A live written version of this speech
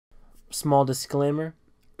Small disclaimer,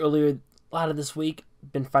 earlier a lot of this week,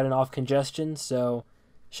 been fighting off congestion, so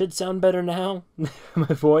should sound better now, my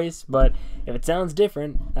voice, but if it sounds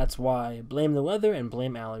different, that's why. Blame the weather and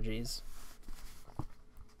blame allergies.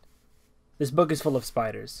 This book is full of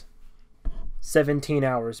spiders. 17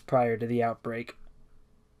 hours prior to the outbreak.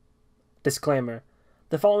 Disclaimer.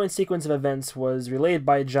 The following sequence of events was relayed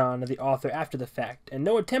by John, the author, after the fact, and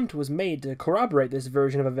no attempt was made to corroborate this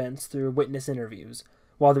version of events through witness interviews.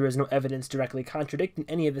 While there is no evidence directly contradicting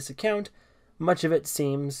any of this account, much of it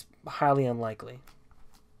seems highly unlikely.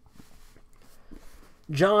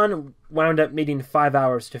 John wound up needing 5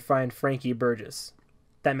 hours to find Frankie Burgess.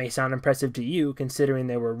 That may sound impressive to you, considering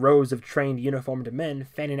there were rows of trained uniformed men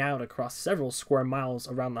fanning out across several square miles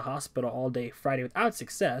around the hospital all day Friday without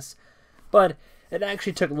success, but it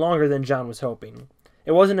actually took longer than John was hoping.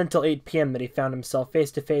 It wasn't until 8 p.m. that he found himself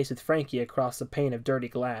face to face with Frankie across a pane of dirty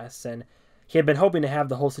glass, and he had been hoping to have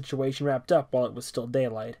the whole situation wrapped up while it was still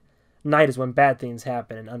daylight. Night is when bad things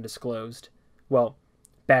happen and undisclosed. Well,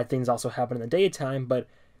 bad things also happen in the daytime, but at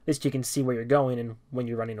least you can see where you're going and when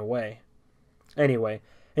you're running away. Anyway,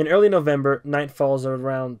 in early November, night falls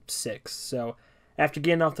around 6, so after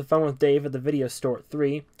getting off the phone with Dave at the video store at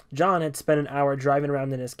 3, John had spent an hour driving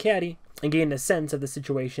around in his caddy and gained a sense of the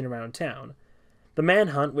situation around town. The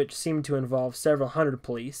manhunt, which seemed to involve several hundred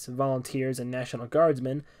police, volunteers, and National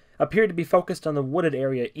Guardsmen, appeared to be focused on the wooded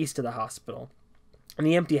area east of the hospital, and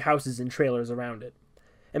the empty houses and trailers around it.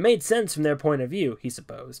 It made sense from their point of view, he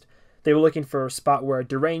supposed. They were looking for a spot where a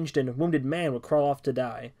deranged and wounded man would crawl off to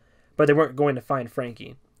die, but they weren't going to find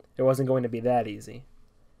Frankie. It wasn't going to be that easy.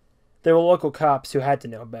 There were local cops who had to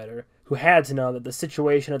know better, who had to know that the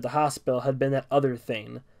situation at the hospital had been that other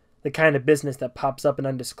thing, the kind of business that pops up and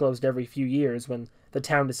undisclosed every few years when the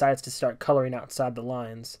town decides to start coloring outside the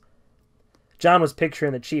lines. John was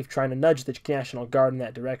picturing the chief trying to nudge the National Guard in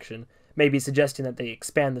that direction, maybe suggesting that they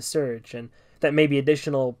expand the search, and that maybe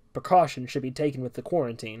additional precautions should be taken with the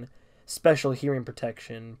quarantine, special hearing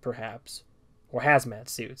protection, perhaps, or hazmat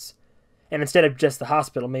suits, and instead of just the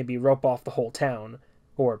hospital, maybe rope off the whole town,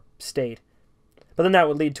 or state. But then that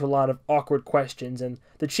would lead to a lot of awkward questions, and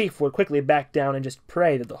the chief would quickly back down and just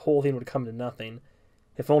pray that the whole thing would come to nothing,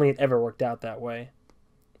 if only it ever worked out that way.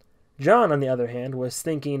 John, on the other hand, was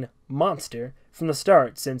thinking monster from the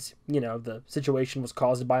start, since, the situation was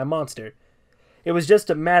caused by a monster. It was just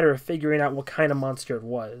a matter of figuring out what kind of monster it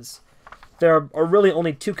was. There are really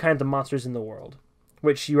only two kinds of monsters in the world,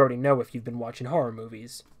 which you already know if you've been watching horror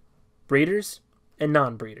movies. Breeders and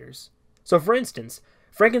non-breeders. So for instance,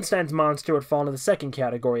 Frankenstein's monster would fall into the second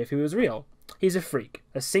category if he was real. He's a freak,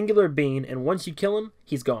 a singular being, and once you kill him,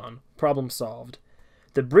 he's gone. Problem solved.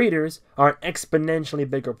 The breeders are an exponentially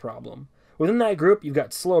bigger problem. Within that group, you've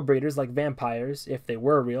got slow breeders like vampires, if they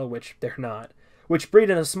were real, which they're not, which breed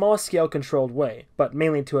in a small-scale controlled way, but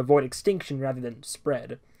mainly to avoid extinction rather than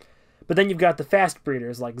spread. But then you've got the fast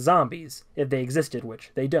breeders like zombies, if they existed,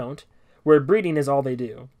 which they don't, where breeding is all they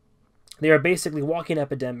do. They are basically walking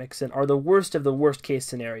epidemics and are the worst of the worst-case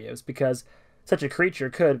scenarios because such a creature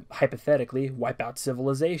could, hypothetically, wipe out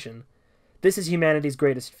civilization. This is humanity's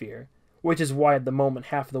greatest fear, which is why at the moment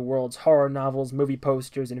half of the world's horror novels, movie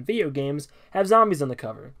posters, and video games have zombies on the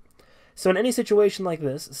cover. So in any situation like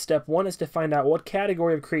this, step 1 is to find out what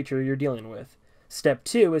category of creature you're dealing with. Step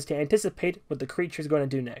 2 is to anticipate what the creature is going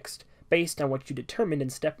to do next, based on what you determined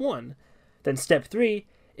in step 1. Then step 3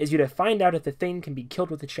 is you to find out if the thing can be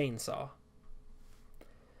killed with a chainsaw.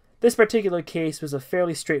 This particular case was a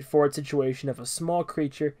fairly straightforward situation of a small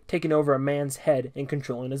creature taking over a man's head and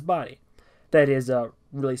controlling his body. That is a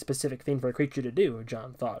really specific thing for a creature to do,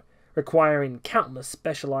 John thought, requiring countless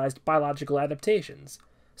specialized biological adaptations.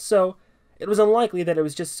 So, it was unlikely that it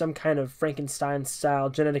was just some kind of Frankenstein-style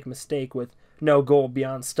genetic mistake with no goal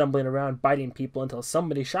beyond stumbling around biting people until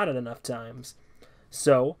somebody shot it enough times.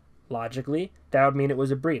 So, logically, that would mean it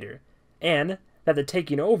was a breeder, and that the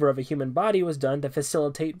taking over of a human body was done to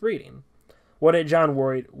facilitate breeding. What had John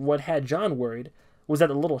worried was that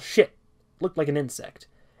the little shit looked like an insect,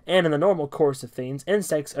 and in the normal course of things,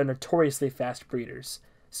 insects are notoriously fast breeders,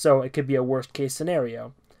 so it could be a worst-case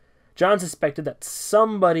scenario. John suspected that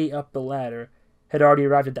somebody up the ladder had already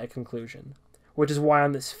arrived at that conclusion, which is why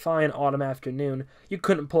on this fine autumn afternoon you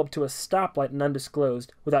couldn't pull up to a stoplight in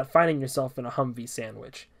undisclosed without finding yourself in a Humvee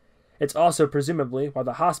sandwich. It's also presumably why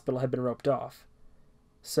the hospital had been roped off.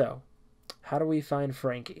 So, how do we find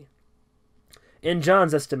Frankie? In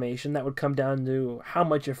John's estimation, that would come down to how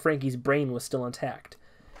much of Frankie's brain was still intact.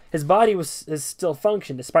 His body has still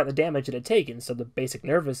functioned despite the damage it had taken, so the basic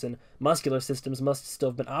nervous and muscular systems must still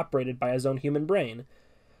have been operated by his own human brain.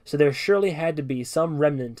 So there surely had to be some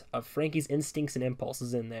remnant of Frankie's instincts and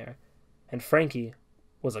impulses in there. and Frankie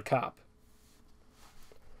was a cop.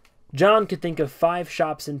 John could think of 5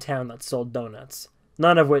 shops in town that sold donuts,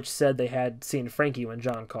 none of which said they had seen Frankie when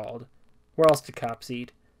John called. Where else do cops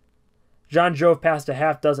eat? John drove past a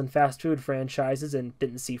half-dozen fast food franchises and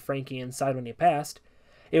didn't see Frankie inside when he passed.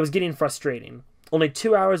 It was getting frustrating. Only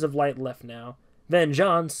 2 hours of light left now. Then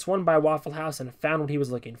John swung by Waffle House and found what he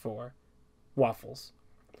was looking for. Waffles.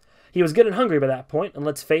 He was getting hungry by that point, and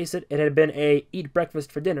let's face it, it had been a eat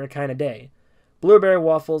breakfast for dinner kind of day. Blueberry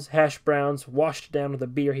waffles, hash browns, washed down with a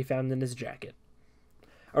beer he found in his jacket.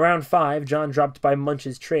 Around 5, John dropped by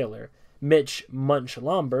Munch's trailer. Mitch Munch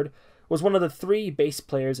Lombard was one of the 3 bass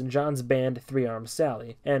players in John's band 3-Armed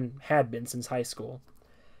Sally, and had been since high school.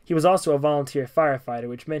 He was also a volunteer firefighter,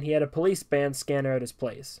 which meant he had a police band scanner at his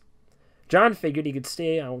place. John figured he could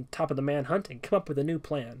stay on top of the manhunt and come up with a new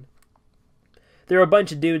plan. There were a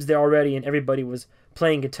bunch of dudes there already, and everybody was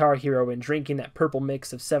playing Guitar Hero and drinking that purple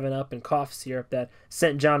mix of 7-Up and cough syrup that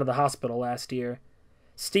sent John to the hospital last year.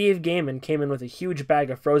 Steve Gaiman came in with a huge bag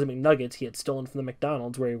of frozen McNuggets he had stolen from the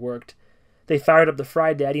McDonald's where he worked. They fired up the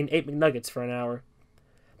Fry Daddy and ate McNuggets for an hour.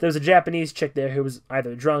 There was a Japanese chick there who was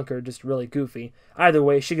either drunk or just really goofy. Either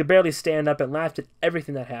way, she could barely stand up and laughed at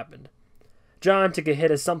everything that happened. John took a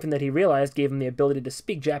hit as something that he realized gave him the ability to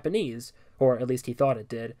speak Japanese, or at least he thought it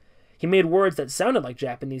did. He made words that sounded like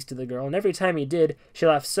Japanese to the girl, and every time he did, she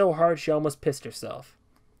laughed so hard she almost pissed herself.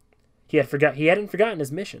 He hadn't forgotten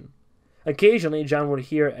his mission. Occasionally, John would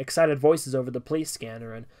hear excited voices over the police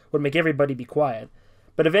scanner and would make everybody be quiet,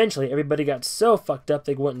 but eventually everybody got so fucked up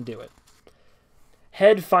they wouldn't do it.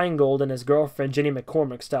 Head Feingold and his girlfriend Jenny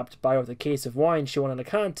McCormick stopped by with a case of wine she won in a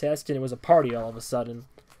contest, and it was a party all of a sudden.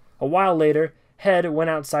 A while later, Head went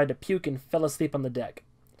outside to puke and fell asleep on the deck.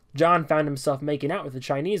 John found himself making out with the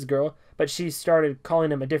Chinese girl, but she started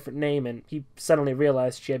calling him a different name, and he suddenly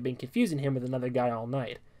realized she had been confusing him with another guy all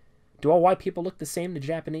night. Do all white people look the same to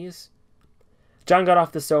Japanese? John got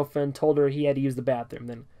off the sofa and told her he had to use the bathroom,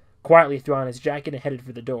 then quietly threw on his jacket and headed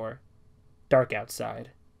for the door. Dark outside.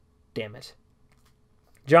 Damn it.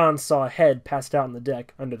 John saw a Head passed out on the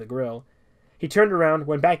deck, under the grill. He turned around,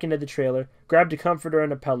 went back into the trailer, grabbed a comforter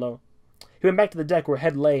and a pillow. He went back to the deck where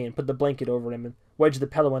Head lay and put the blanket over him and wedged the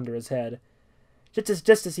pillow under his head.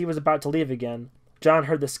 Just as he was about to leave again, John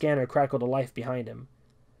heard the scanner crackle to life behind him.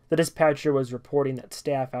 The dispatcher was reporting that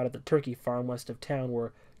staff out at the turkey farm west of town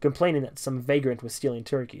were complaining that some vagrant was stealing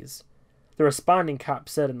turkeys. The responding cop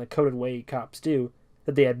said in the coded way cops do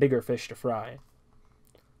that they had bigger fish to fry.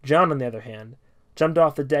 John, on the other hand, jumped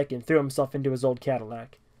off the deck and threw himself into his old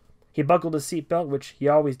Cadillac. He buckled his seatbelt, which he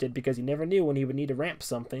always did because he never knew when he would need to ramp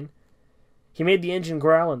something. He made the engine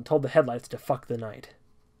growl and told the headlights to fuck the night.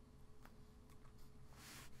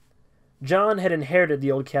 John had inherited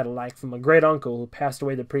the old Cadillac from a great-uncle who passed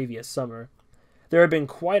away the previous summer. There had been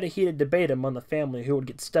quite a heated debate among the family who would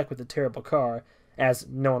get stuck with the terrible car, as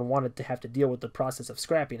no one wanted to have to deal with the process of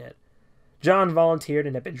scrapping it. John volunteered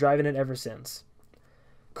and had been driving it ever since.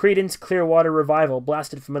 Creedence Clearwater Revival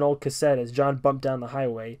blasted from an old cassette as John bumped down the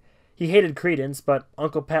highway. He hated Creedence, but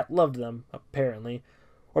Uncle Pat loved them, apparently.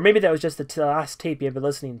 Or maybe that was just the last tape he had been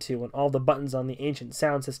listening to when all the buttons on the ancient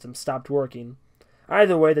sound system stopped working.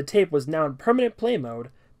 Either way, the tape was now in permanent play mode,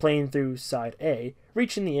 playing through side A,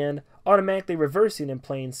 reaching the end, automatically reversing and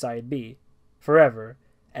playing side B. Forever.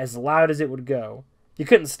 As loud as it would go. You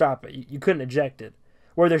couldn't stop it. You couldn't eject it.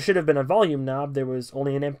 Where there should have been a volume knob, there was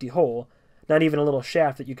only an empty hole, not even a little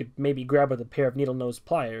shaft that you could maybe grab with a pair of needle-nosed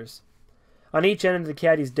pliers. On each end of the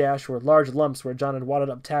caddy's dash were large lumps where John had wadded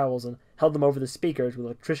up towels and held them over the speakers with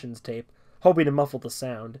electrician's tape, hoping to muffle the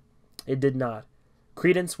sound. It did not.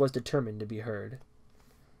 Creedence was determined to be heard.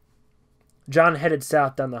 John headed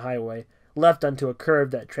south down the highway, left onto a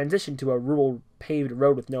curve that transitioned to a rural paved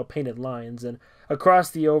road with no painted lines, and across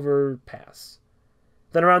the overpass.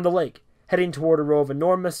 Then around the lake, heading toward a row of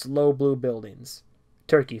enormous low blue buildings.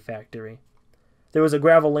 Turkey factory. There was a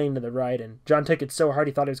gravel lane to the right, and John took it so hard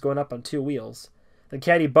he thought he was going up on 2 wheels. The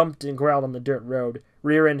caddy bumped and growled on the dirt road,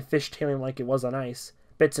 rear end fishtailing like it was on ice,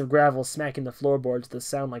 bits of gravel smacking the floorboards with a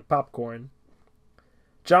sound like popcorn.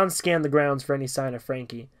 John scanned the grounds for any sign of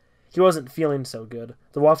Frankie. He wasn't feeling so good.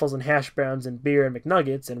 The waffles and hash browns and beer and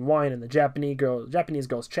McNuggets and wine and the Japanese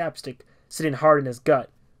girl's chapstick sitting hard in his gut.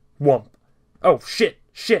 Whump. Oh, shit!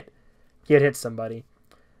 He had hit somebody.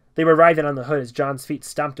 They were writhing on the hood as John's feet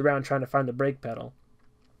stomped around trying to find the brake pedal.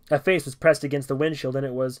 A face was pressed against the windshield, and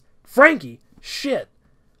it was Frankie! Shit!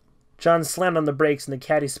 John slammed on the brakes, and the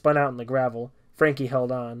caddy spun out in the gravel. Frankie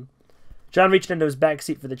held on. John reached into his back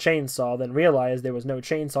seat for the chainsaw, then realized there was no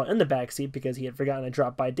chainsaw in the back seat because he had forgotten to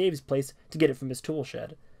drop by Dave's place to get it from his tool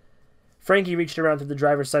shed. Frankie reached around through the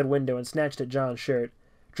driver's side window and snatched at John's shirt.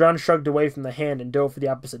 John shrugged away from the hand and dove for the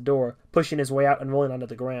opposite door, pushing his way out and rolling onto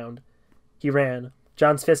the ground. He ran.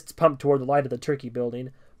 John's fists pumped toward the light of the turkey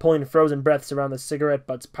building, pulling frozen breaths around the cigarette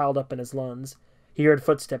butts piled up in his lungs. He heard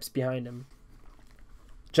footsteps behind him.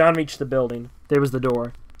 John reached the building. There was the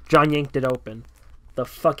door. John yanked it open. The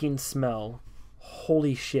fucking smell.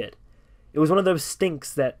 Holy shit. It was one of those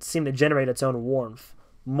stinks that seemed to generate its own warmth.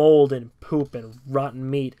 Mold and poop and rotten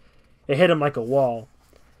meat. It hit him like a wall.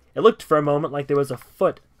 It looked for a moment like there was a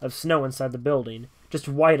foot of snow inside the building, just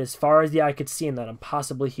white as far as the eye could see in that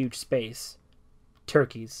impossibly huge space.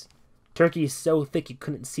 Turkeys. Turkeys so thick you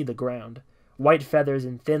couldn't see the ground. White feathers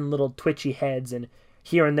and thin little twitchy heads, and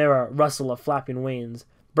here and there a rustle of flapping wings.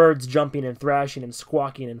 Birds jumping and thrashing and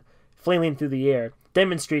squawking and flailing through the air,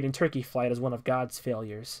 demonstrating turkey flight as one of God's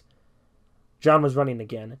failures. John was running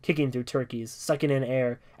again, kicking through turkeys, sucking in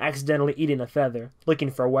air, accidentally eating a feather,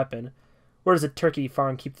 looking for a weapon. Where does a turkey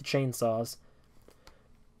farm keep the chainsaws?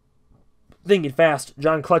 Thinking fast,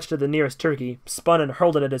 John clutched at the nearest turkey, spun and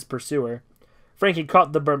hurled it at his pursuer. Frankie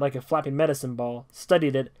caught the bird like a flapping medicine ball,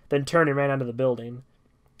 studied it, then turned and ran out of the building.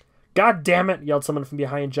 "God damn it!" yelled someone from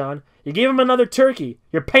behind John. "You gave him another turkey!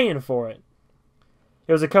 You're paying for it!"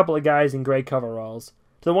 It was a couple of guys in gray coveralls.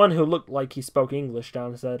 To the one who looked like he spoke English,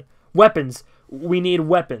 John said, "Weapons! We need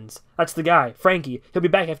weapons! That's the guy, Frankie. He'll be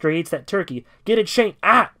back after he eats that turkey. Get a chain—"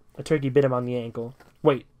 Ah! A turkey bit him on the ankle.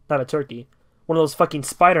 Wait, not a turkey. One of those fucking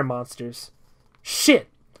spider monsters. Shit!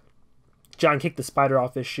 John kicked the spider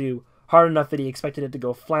off his shoe, hard enough that he expected it to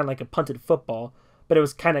go flying like a punted football, but it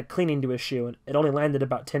was kind of clinging to his shoe, and it only landed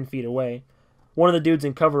about 10 feet away. One of the dudes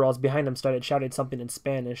in coveralls behind him started shouting something in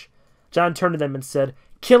Spanish. John turned to them and said,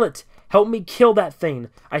 "Kill it! Help me kill that thing!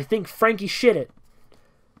 I think Frankie shit it!"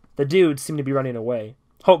 The dudes seemed to be running away.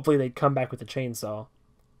 Hopefully they'd come back with a chainsaw.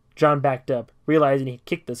 John backed up, realizing he'd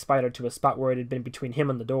kicked the spider to a spot where it had been between him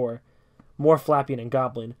and the door. More flapping and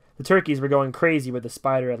gobbling. The turkeys were going crazy where the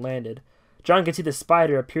spider had landed. John could see the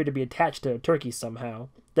spider appeared to be attached to a turkey somehow.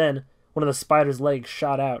 Then, one of the spider's legs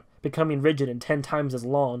shot out, becoming rigid and 10 times as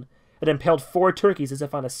long. It impaled 4 turkeys as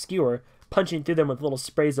if on a skewer, punching through them with little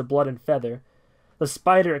sprays of blood and feather. The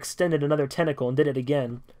spider extended another tentacle and did it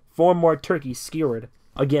again. 4 more turkeys skewered.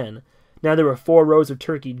 Again. Now there were 4 rows of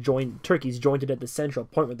turkeys jointed at the central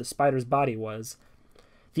point where the spider's body was.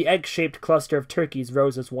 The egg-shaped cluster of turkeys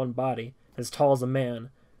rose as one body, as tall as a man.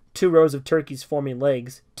 2 rows of turkeys forming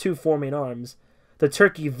legs, 2 forming arms. The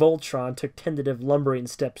turkey Voltron took tentative, lumbering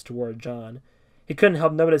steps toward John. He couldn't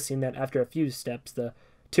help noticing that after a few steps, the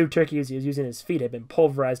 2 turkeys he was using his feet had been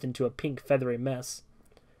pulverized into a pink, feathery mess.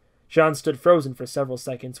 John stood frozen for several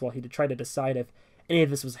seconds while he tried to decide if any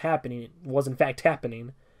of this was in fact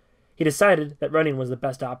happening. He decided that running was the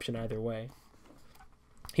best option either way.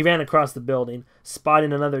 He ran across the building,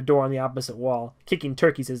 spotting another door on the opposite wall, kicking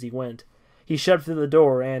turkeys as he went. He shoved through the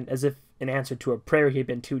door, and, as if in answer to a prayer he had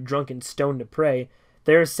been too drunk and stoned to pray,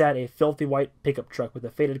 there sat a filthy white pickup truck with a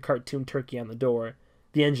faded cartoon turkey on the door,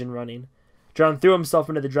 the engine running. John threw himself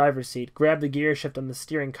into the driver's seat, grabbed the gear shift on the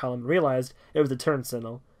steering column, and realized it was the turn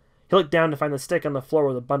signal. He looked down to find the stick on the floor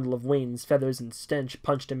with a bundle of wings, feathers, and stench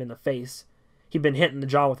punched him in the face. He'd been hit in the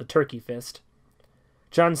jaw with a turkey fist.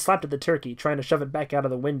 John slapped at the turkey, trying to shove it back out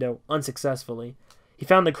of the window, unsuccessfully. He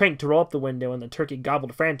found the crank to roll up the window, and the turkey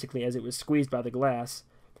gobbled frantically as it was squeezed by the glass.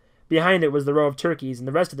 Behind it was the row of turkeys and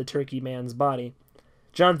the rest of the turkey man's body.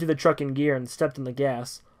 John threw the truck in gear and stepped on the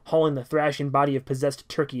gas, hauling the thrashing body of possessed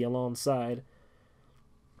turkey alongside.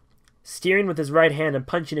 Steering with his right hand and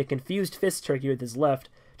punching a confused fist turkey with his left,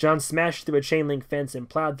 John smashed through a chain-link fence and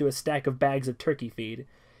plowed through a stack of bags of turkey feed.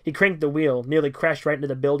 He cranked the wheel, nearly crashed right into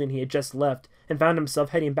the building he had just left, and found himself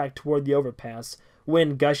heading back toward the overpass,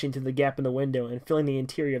 wind gushing through the gap in the window and filling the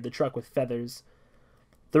interior of the truck with feathers.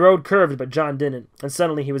 The road curved, but John didn't, and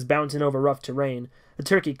suddenly he was bouncing over rough terrain, the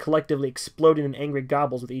turkey collectively exploding in angry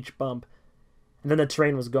gobbles with each bump. And then the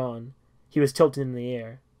terrain was gone. He was tilting in the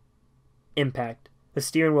air. Impact. The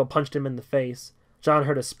steering wheel punched him in the face. John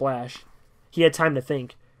heard a splash. He had time to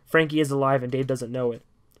think. Frankie is alive and Dave doesn't know it.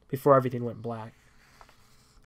 Before everything went black.